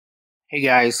Hey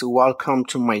guys, welcome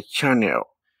to my channel.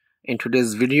 In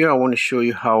today's video, I want to show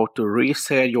you how to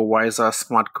reset your Weiser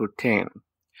SmartCode 10.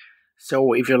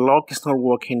 So if your lock is not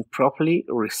working properly,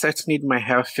 resetting it might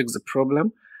help fix the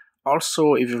problem.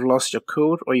 Also, if you've lost your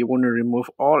code or you want to remove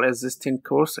all existing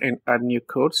codes and add new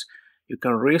codes, you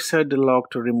can reset the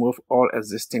lock to remove all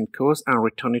existing codes and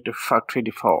return it to factory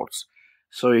defaults.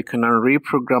 So you can now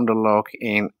reprogram the lock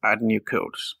and add new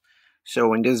codes.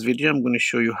 So in this video, I'm going to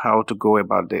show you how to go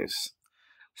about this.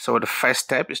 So the first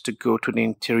step is to go to the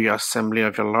interior assembly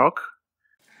of your lock.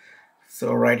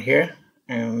 So right here,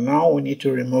 and now we need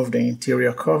to remove the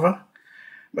interior cover.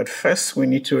 But first we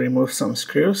need to remove some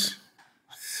screws.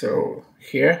 So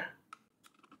here.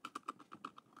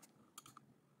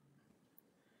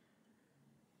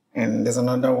 And there's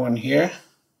another one here.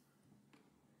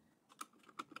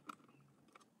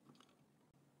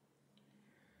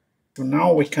 So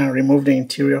now we can remove the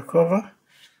interior cover.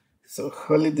 So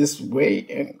hold it this way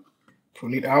and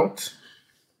pull it out.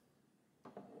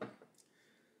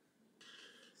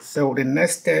 So the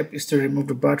next step is to remove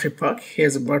the battery pack.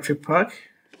 Here's the battery pack.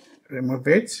 Remove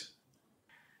it.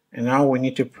 And now we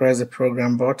need to press the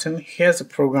program button. Here's the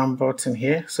program button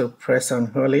here. So press and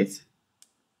hold it.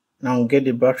 Now get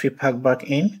the battery pack back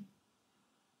in.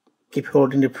 Keep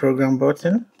holding the program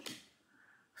button.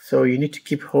 So you need to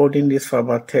keep holding this for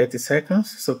about 30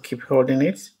 seconds. So keep holding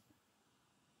it.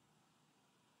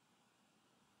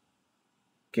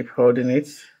 Keep holding it.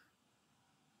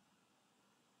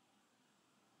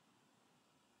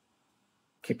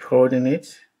 Keep holding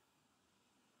it.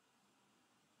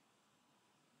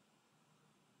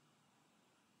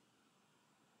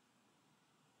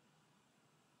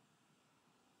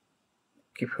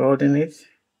 Keep holding it.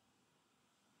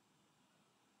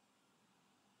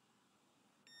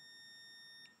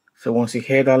 So once you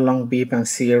hear that long beep and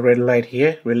see a red light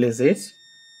here, release it.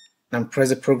 Then press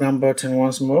the program button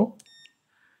once more.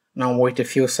 Now wait a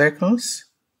few seconds.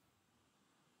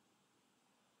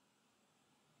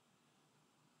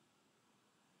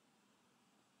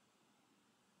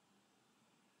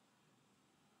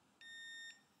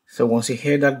 So once you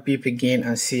hear that beep again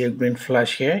and see a green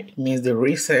flash here, it means the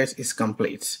reset is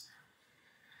complete.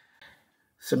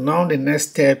 So now the next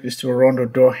step is to run the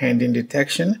door handing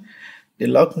detection. The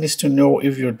lock needs to know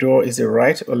if your door is a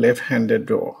right or left-handed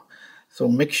door. So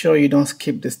make sure you don't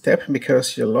skip this step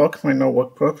because your lock might not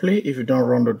work properly if you don't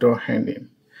run the door handing.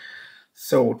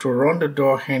 So to run the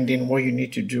door handing, what you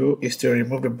need to do is to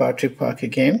remove the battery pack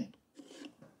again.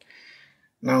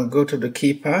 Now go to the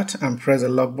keypad and press the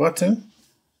lock button.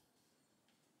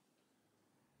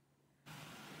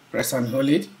 Press and hold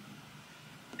it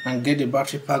and get the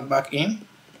battery pack back in.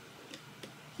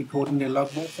 Keep holding the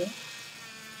lock button.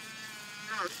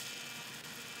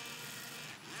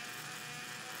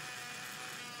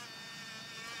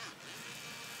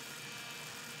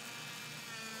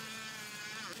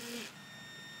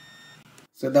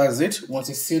 So that's it. Once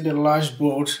you see the large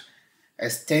bolt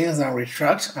extends and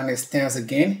retracts and extends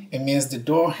again, it means the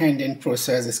door handing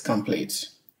process is complete.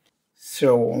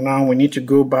 So now we need to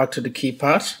go back to the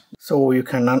keypad. So you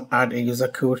can now add a user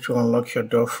code to unlock your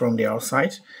door from the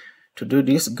outside. To do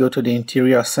this, go to the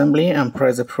interior assembly and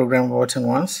press the program button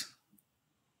once.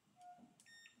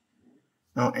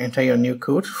 Now enter your new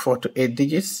code, 4 to 8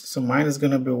 digits. So mine is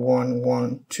going to be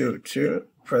 1122.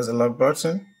 Press the lock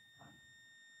button.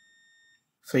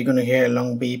 So you're going to hear a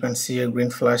long beep and see a green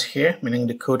flash here, meaning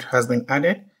the code has been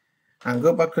added. And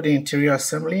go back to the interior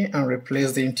assembly and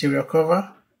replace the interior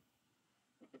cover.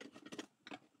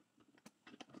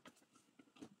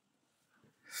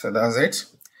 So that's it.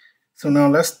 So now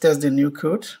let's test the new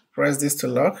code. Press this to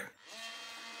lock.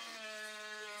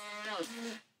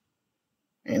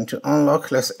 And to unlock,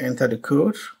 let's enter the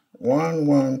code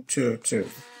 1122.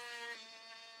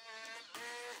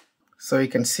 So you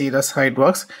can see that's how it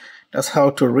works. That's how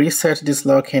to reset this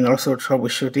lock and also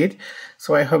troubleshoot it.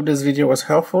 So I hope this video was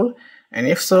helpful. And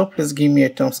if so, please give me a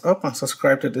thumbs up and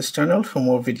subscribe to this channel for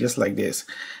more videos like this.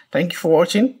 Thank you for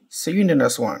watching. See you in the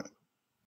next one.